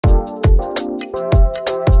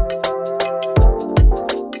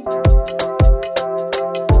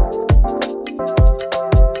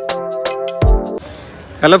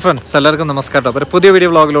Hello friends, എല്ലാവർക്കും നമസ്കാരം. അപ്പോൾ പുതിയ വീഡിയോ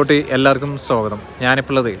വ്ളോഗിലോട്ട് എല്ലാവർക്കും സ്വാഗതം.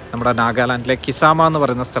 ഞാനിപ്പോൾ ഉള്ളത് നമ്മുടെ നാഗാലാൻഡിലെ കിസാമ എന്ന്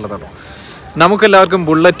പറയുന്ന സ്ഥലത്താണ്. നമുക്കെല്ലാവർക്കും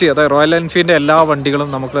ബുള്ളറ്റ്, അതായത് റോയൽ എൻഫീൽഡിൻ്റെ എല്ലാ വണ്ടികളും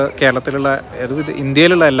നമുക്ക് കേരളത്തിലുള്ള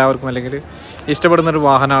ഇന്ത്യയിലുള്ള എല്ലാവർക്കും അല്ലെങ്കിൽ ഇഷ്ടപ്പെടുന്നൊരു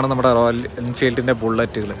വാഹനമാണ് നമ്മുടെ റോയൽ എൻഫീൽഡിൻ്റെ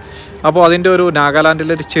ബുള്ളറ്റുകൾ. അപ്പോൾ അതിൻ്റെ ഒരു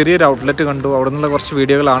നാഗാലാൻഡിലെ ഒരു ചെറിയൊരു ഔട്ട്ലെറ്റ് കണ്ടു. അവിടെ നിന്നുള്ള കുറച്ച്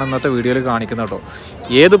വീഡിയോകളാണ് ഇന്നത്തെ വീഡിയോയിൽ കാണിക്കുന്നത് കേട്ടോ.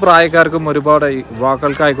 ഏത് പ്രായക്കാർക്കും, ഒരുപാട്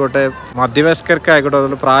യുവാക്കൾക്കായിക്കോട്ടെ മധ്യവയസ്കർക്കായിക്കോട്ടെ,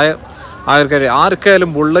 അതുപോലെ ആർക്കായാലും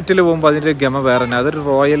ബുള്ളറ്റിൽ പോകുമ്പോൾ അതിൻ്റെ ഗമ വേറെ തന്നെ. അതൊരു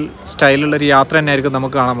റോയൽ സ്റ്റൈലുള്ളൊരു യാത്ര തന്നെ ആയിരിക്കും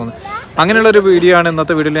നമുക്ക് കാണാൻ പോകുന്നത്. അങ്ങനെയുള്ളൊരു വീഡിയോ ആണ്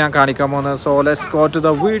ഇന്നത്തെ വീഡിയോയിൽ ഞാൻ കാണിക്കാൻ പോകുന്നത്. So let's go to the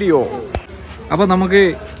video. അപ്പോൾ നമുക്ക്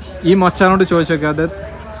ഈ മച്ചാനോട് ചോദിച്ചു നോക്കാം. അത്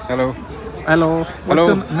hello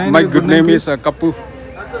My good name is Kapu.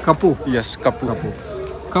 Yes, Kapu.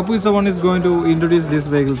 Kapu is the one who is going to introduce this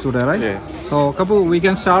vehicle today, right? Yeah. So Kapu, we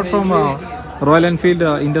can start from Royal Enfield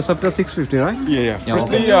Interceptor 650, right? Yeah.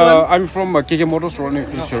 Firstly, I'm from KK Motors Royal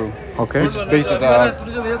Enfield showroom. Okay. Which is based at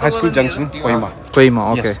High School Junction, Kohima.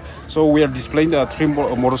 Okay. Yes. So we are displaying three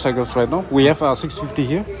motorcycles right now. We have 650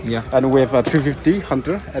 here. Yeah. And we have 350,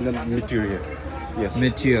 Hunter, and then Meteor here. Yes.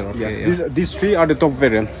 Meteor, okay. Yes. Yeah. These three are the top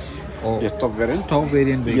variant. Oh. Yes, top variant. Top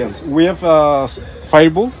variant vehicles. Yes. We have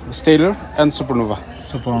Fireball, Stellar, and Supernova.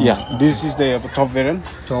 Supernova. Yeah. This is the top variant.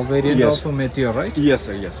 Top variant Yes. of Meteor, right? Yes,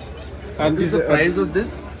 sir. Yes. And What is the price of this?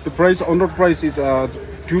 The price on road price is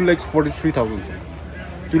 2,43,000.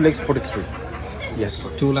 2,43,000. Yes.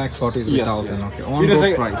 2,43,000. Yes. Okay. On It has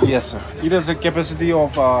road a price. yes, sir. It has a capacity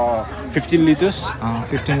of 15 liters.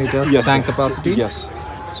 15 liters Yes, tank sir. capacity. Yes.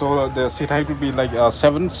 So the seat height will be like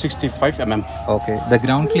 765 mm. Okay. The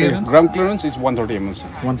ground clearance? Ground clearance is 130 mm.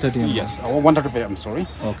 Sir. 130 mm. Yes, 135. I'm sorry.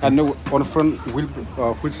 Okay. And on the front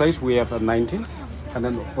wheel size we have 19, and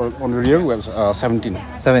then on the rear we have 17.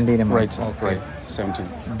 17 mm. Right. Okay. Right. 17.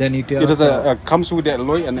 Then it It has is comes with the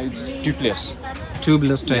alloy and it's tubeless.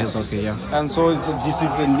 tubeless tires. Yes. Okay. Yeah. And so this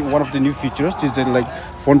is one of the new features. This is like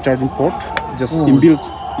phone charging port, just Oh. inbuilt.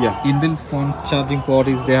 Yeah. Inbuilt phone charging port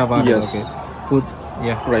is they have added. Yes. Okay. Put.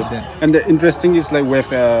 Yeah. Right. Then. And the interesting is like we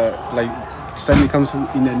have like this time it comes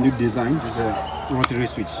in a new design. It's a rotary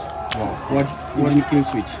switch. Wow. What? Engine clean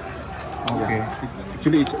switch. Okay. Yeah.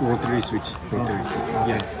 Actually, it's a rotary switch. Rotary.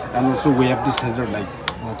 Yeah. And also we have this hazard light.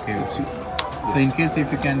 Okay. So in case if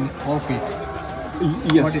you can off it.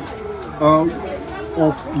 Yes. What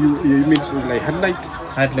Off. You mean like headlight?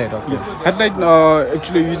 Headlight. Okay. Yeah. Headlight.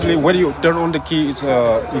 Actually, usually when you turn on the key, it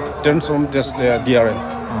turns on just the DRL.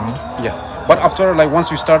 Yeah. But after like once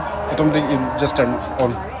you start, it just turn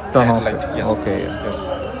on. Turn off. Headlight. Yes. Okay. Yes.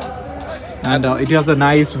 And it has a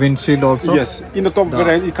nice windshield also. Yes. In the top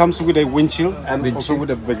variant, it comes with a windshield and also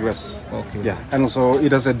with a backrest. Okay. Yeah. And also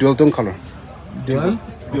it has a dual tone color. Dual.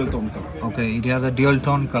 Dual tone color. Okay. It has a dual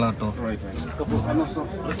tone color too. Right.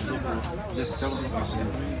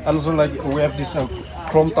 And also like we have this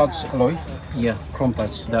chrome touch alloy. Yeah. Chrome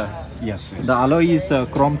touch. The Yes. The alloy is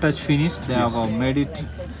chrome touch finish. They have made it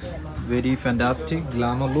very fantastic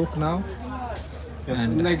glamour look now. Yes.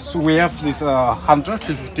 And Next we have this Hunter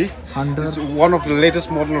 350. Hunter. It's one of the latest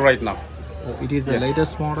model right now. It is the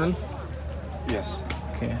latest model. Yes.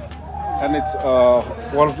 Okay. And it's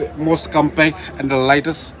one of the most compact and the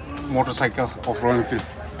lightest motorcycle of Royal Enfield.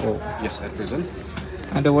 Oh. Yes, at present.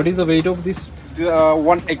 And what is the weight of this?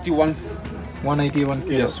 181. 181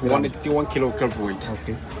 kilo. Yes, 181 kilo curb weight.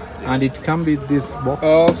 Okay. And it come with this box.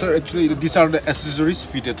 Sir, actually these are the accessories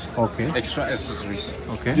fitted. Okay. Extra accessories.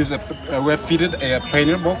 Okay. This we have fitted a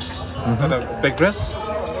pioneer box, and a backrest,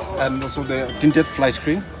 and also the tinted fly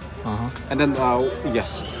screen, and then yes,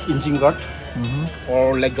 engine guard or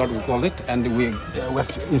leg guard we call it, and we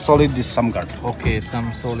have installed this some guard. Okay, some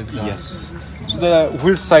solid guard. Yes. So the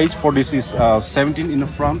wheel size for this is 17 in the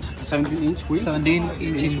front, 17-inch wheel. 17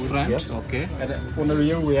 inch in front. Yes. Okay. And on the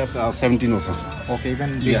rear we have 17 also. Okay.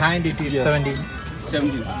 Then behind it is 17.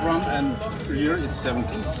 17 front and rear is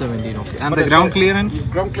 17. 17. Okay. And the ground clearance?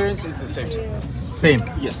 Ground clearance is the same. Sir. Same.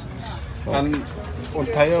 Yes. And on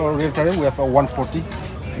tire or rear tire we have a 140.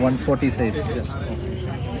 140 size. Yes.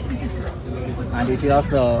 And it has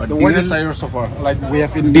The widest tire so far. Like we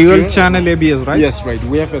have in dual Meteor. channel ABS, right? Yes, right.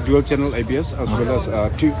 We have a dual channel ABS as well as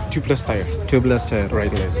two plus tire. Tubeless tire.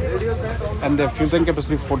 Right. Yes. And the fuel tank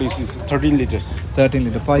capacity for this is 13 liters. 13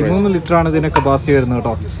 litre 13 ലിറ്ററാണ് ഇതിൻ്റെ capacity വരുന്നത്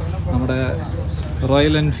കേട്ടോ. നമ്മുടെ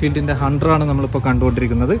royal എൻഫീൽഡിൻ്റെ 100 ആണ് നമ്മളിപ്പോൾ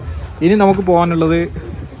കണ്ടുകൊണ്ടിരിക്കുന്നത്. ഇനി നമുക്ക് പോകാനുള്ളത്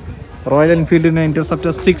royal എൻഫീൽഡിൻ്റെ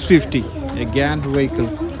interceptor 650, A grand vehicle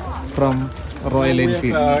from royal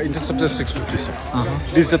Enfield. Interceptor 650. Sir.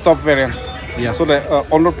 This is the top variant. Yeah. So the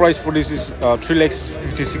on-road price for this is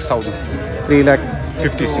 3,56,000.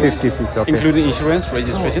 3,56,000. Okay. Including insurance,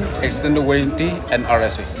 registration, extended warranty, and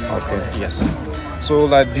RSA. Okay. Yes. So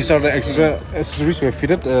like these are the extra accessories we have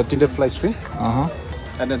fitted, tinted fly screen.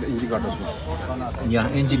 and then engine guard as well.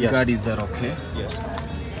 Yeah, engine guard is there. Okay. Yes.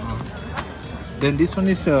 Then this one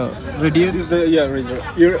is radiator. This is the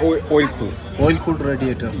ear oil cool. Oil cooled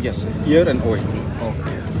radiator. Yes, ear and oil.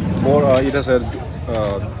 Okay. Or it has a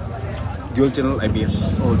dual channel ABS.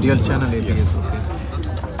 Oh, dual channel ABS. Okay.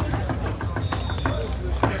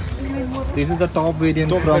 This is the top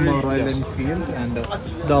variant Top from variant, Royal yes. Enfield, and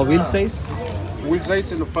the wheel size Wheel size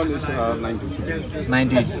in the front is 90.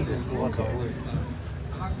 90. Okay.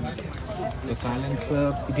 The silencer,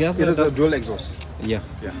 it has It has a dual exhaust. yeah,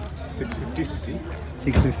 650cc.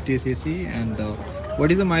 650cc, and what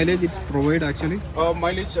is the mileage it provide actually?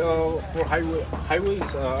 Mileage for highway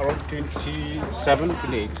is around 27 to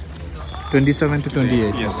 28. 27 to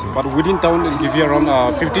 28. Yes, but within town it will give you around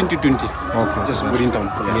 15 to 20. Okay. Just within town.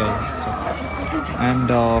 Yeah. So, and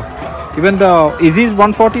even the is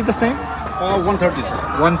 140 the same? 130. Sir.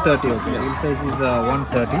 130. Okay. Yes. Wheel size is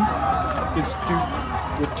 130. It's tube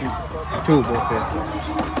with tube. Tube. Okay.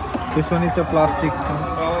 This one is a plastic.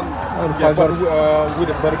 Or Yeah, fiber. but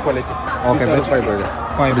with a better quality. Okay, These are fiber.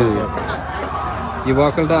 Fibers.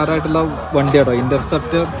 യുവാക്കളുടെ ആരായിട്ടുള്ള വണ്ടിയാണോ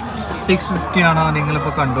interceptor 650 ആണ്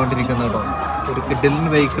നിങ്ങളിപ്പോൾ കണ്ടുകൊണ്ടിരിക്കുന്നത് കേട്ടോ. ഒരു കിഡിലൻ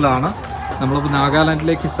വെഹിക്കിളാണ്. നമ്മളിപ്പോൾ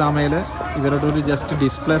നാഗാലാൻഡിലെ കിസാമയിൽ ഇവരുടെ ഒരു ജസ്റ്റ്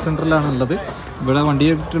ഡിസ്പ്ലേ സെൻറ്ററിലാണ് ഉള്ളത്. ഇവിടെ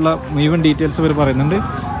വണ്ടിയായിട്ടുള്ള മുഴുവൻ ഡീറ്റെയിൽസ് ഇവർ പറയുന്നുണ്ട്.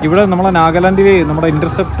 ഇവിടെ നമ്മളെ നാഗാലാൻഡിൽ നമ്മുടെ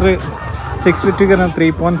ഇന്റർസെപ്റ്റർ 650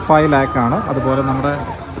 3.5 lakh ആണ്. അതുപോലെ നമ്മുടെ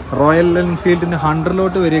റോയൽ എൻഫീൽഡിന്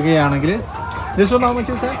 100ലോട്ട് വരികയാണെങ്കിൽ this one how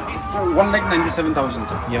much is So 1,97,000,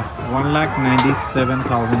 sir.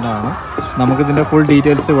 1,97,000 ആണ്. നമുക്കിതിൻ്റെ ഫുൾ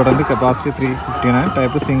ഡീറ്റെയിൽസ് ഇവിടെ ഉണ്ട്. Capacity 359,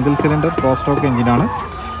 type single cylinder 4 stroke എഞ്ചിനാണ്.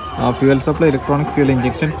 Fuel supply electronic fuel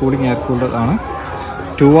injection, cooling air cooled ആണ്.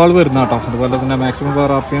 2 വാൾ വരുന്ന കേട്ടോ. അതുപോലെ തന്നെ മാക്സിമം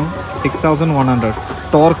പവർ RPM 6100.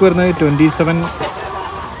 ടോർക്ക് വരുന്നത് 27,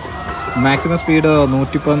 മാക്സിമം സ്പീഡ്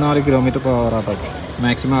 114 km/h ആട്ടോ.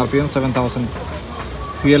 Maximum RPM 7000.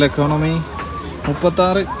 Fuel economy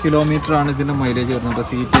 36 km ആണ് ഇതിൻ്റെ മൈലേജ് വരുന്നത്.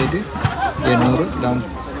 സീറ്റേജ് 800,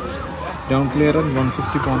 ഡൗൺ ക്ലിയറൻസ്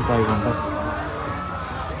 150.5 ഉണ്ട്.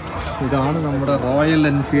 ഇതാണ് നമ്മുടെ റോയൽ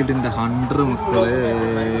എൻഫീൽഡിൻ്റെ 100 മക്കളെ.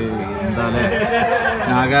 എന്തായാലും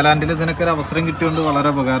നാഗാലാൻഡിൽ ഇതിനൊക്കെ ഒരു അവസരം കിട്ടിയതുകൊണ്ട് വളരെ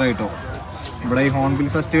ഉപകാരമായിട്ടോ. ഇവിടെ ഈ ഹോൺബിൽ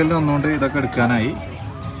ഫെസ്റ്റിവലിന് വന്നുകൊണ്ട് ഇതൊക്കെ എടുക്കാനായി.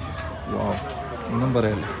 ഒന്നും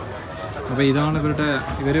പറയല്ല. അപ്പോൾ ഇതാണ്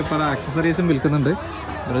ഇവർ പല ആക്സസറീസും വിൽക്കുന്നുണ്ട്.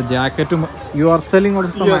 Jacket. You are selling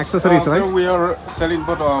also some accessories, right? So we are selling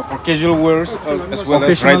but for casual wears as well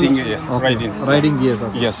as riding gear. Okay. Riding gears.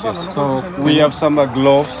 Okay. Yes. So we have some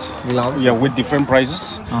gloves. Yeah, with different prices,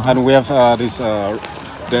 and we have this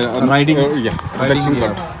the riding. Riding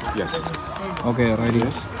gear. Yes. Okay, riding.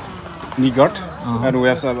 Knee guard, and we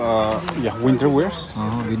have some winter wears.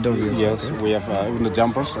 Winter wears. Yes, we have even the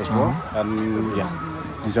jumpers as well, and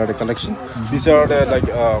these are the collection. These are the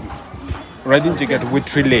riding jacket with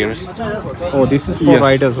 3 layers. Oh, this is for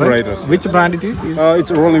riders, right? Riders. Which brand it is?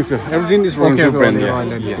 It's Royal Enfield. Everything is Royal Enfield brand.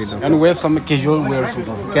 Royal Enfield, Yes. okay. And we have some casual wears.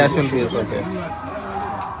 Casual wears, okay.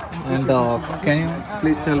 And can you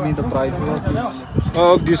please tell me the price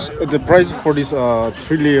of this? The price for this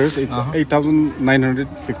 3 layers it's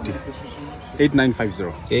 8,950. 8,950.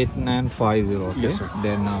 8,950. Okay. Yes, sir.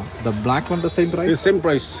 Then the black one, the same price? The same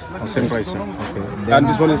price. Same price, sir. Okay. And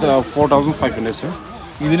this one is 4,500, sir.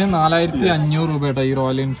 ഇതിന് 4,500 രൂപ കേട്ടോ ഈ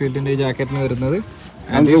royal എൻഫീൽഡിന്റെ ജാക്കറ്റിന് വരുന്നത്.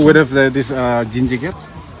 And so we have this jean jacket.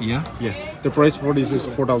 Yeah. The price for this is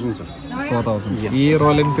 4,000, sir. 4,000. ഈ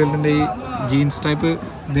royal എൻഫീൽഡിന്റെ ഈ jeans type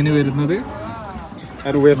ഇതിന് വരുന്നത്.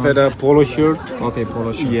 And we have a polo shirt. Okay,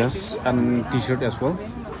 polo shirt. Yes, and t-shirt as well.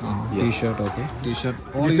 T-shirt, okay. T-shirt.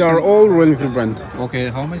 These are all Royal Enfield brand. Okay,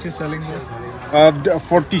 how much you selling this?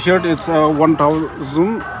 For t-shirt it's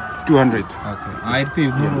 1,200. Okay,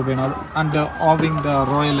 1,200 രൂപയാണ്. And owing the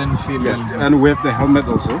Royal Enfield. Yes, and we have the helmet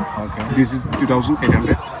also. Okay. This is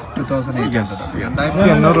 2,800. 2,800. Yes.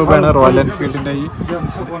 2,800 രൂപയാണ് royal എൻഫീൽഡിന്റെ ഈ.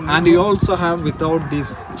 And you also have without this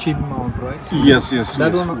chin mount, right? Yes.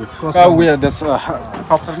 That yes. one cost That's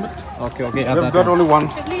half helmet. Okay. We've got only one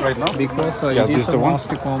right now. Because Yeah, it this is is the the one. most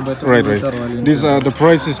compatible Right. with the Royal This the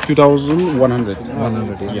price is 2,100.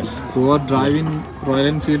 100. Yes. Who are driving Royal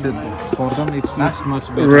Enfield, for them it looks much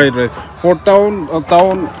better. Right. For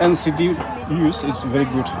town and city use, it's very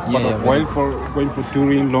good. But while for going for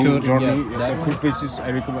touring, long journey, full faces, I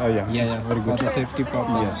recommend. Very good. For the safety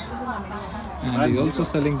purpose. And we also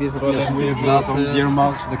selling these Royal Enfield glasses. Some gear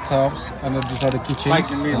marks, the cups, and these are the keychains.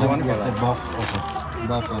 And then we have the buff also.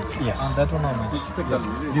 Buff also. Yes. And that one how much?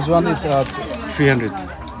 This one is 300.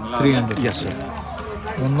 300. Yes, sir.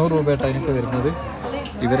 300 രൂപയായിട്ട് അതിനൊക്കെ വരുന്നത്.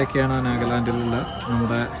 ഇവരൊക്കെയാണ് നാഗാലാൻഡിലുള്ള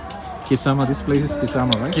നമ്മുടെ Kisama. This place is Kisama,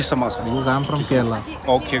 right? Kisama, sir. Because I am from Kerala.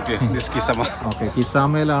 Okay. This Kisama. Okay,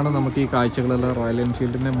 കിസാമയിലാണ് നമുക്ക് ഈ കാഴ്ചകളെല്ലാം royal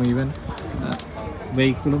എൻഫീൽഡിൻ്റെ മുഴുവൻ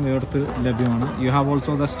വെഹിക്കിളും ഇവിടുത്തെ ലഭ്യമാണ്. You have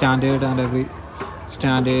also the standard and every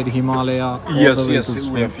standard Himalaya. Yes,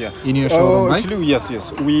 we have, yeah. In your showroom, right? Actually, yes.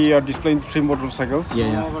 We are displaying 3 motorcycles.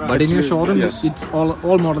 Yeah. But in your showroom, it's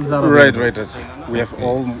all models are available. Right. We have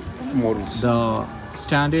all models. The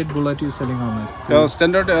standard bullet you're selling how much?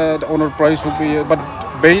 Standard, the owner price will be, but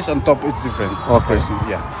base and top is different. Pricing,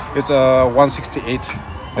 yeah. It's 168,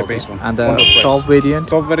 the base one. And the top variant?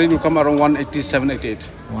 Top variant will come around 187, 88.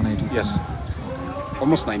 180. Yes.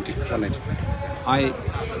 Almost 90, 190. I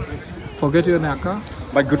forget your name.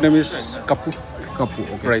 My good name is Kapu. Kapu,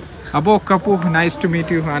 okay. Right. Abo Kapu, nice to meet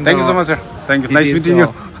you. And thank you so much, sir. Thank you. Nice meeting you.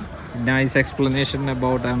 Nice explanation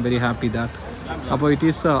about. I'm very happy that. Abo, it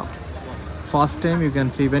is first time you can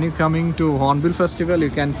see when you coming to Hornbill Festival.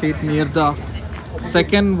 You can see it near the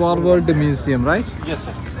Second War World Museum, right? Yes,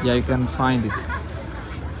 sir. Yeah, you can find it.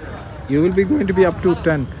 You will be going to be up to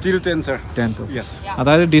 10th. Till 10th, sir. 10th. Yes.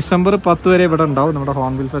 അതായത് December 10 വരെ ഇവിടെ ഉണ്ടാവും നമ്മുടെ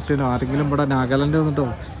hornbill ഫെസ്റ്റിന്. ആരെങ്കിലും ഇവിടെ നാഗാലാൻഡ് വന്നിട്ടോ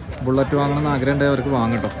bullet വാങ്ങണമെന്ന് ആഗ്രഹം ഉണ്ടെങ്കിൽ അവർക്ക്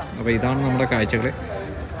വാങ്ങട്ടോ. അപ്പോൾ ഇതാണ് നമ്മുടെ കാഴ്ചകൾ.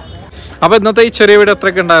 അപ്പോൾ ഇന്നത്തെ ഈ ചെറിയ വീഡിയോ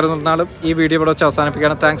എത്രയൊക്കെ ഉണ്ടായിരുന്നു. എന്നാലും ഈ വീഡിയോ ഇവിടെ വെച്ച്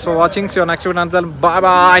അവസാനിപ്പിക്കുകയാണ്. Thanks for watching. C you next video. Bye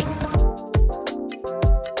bye.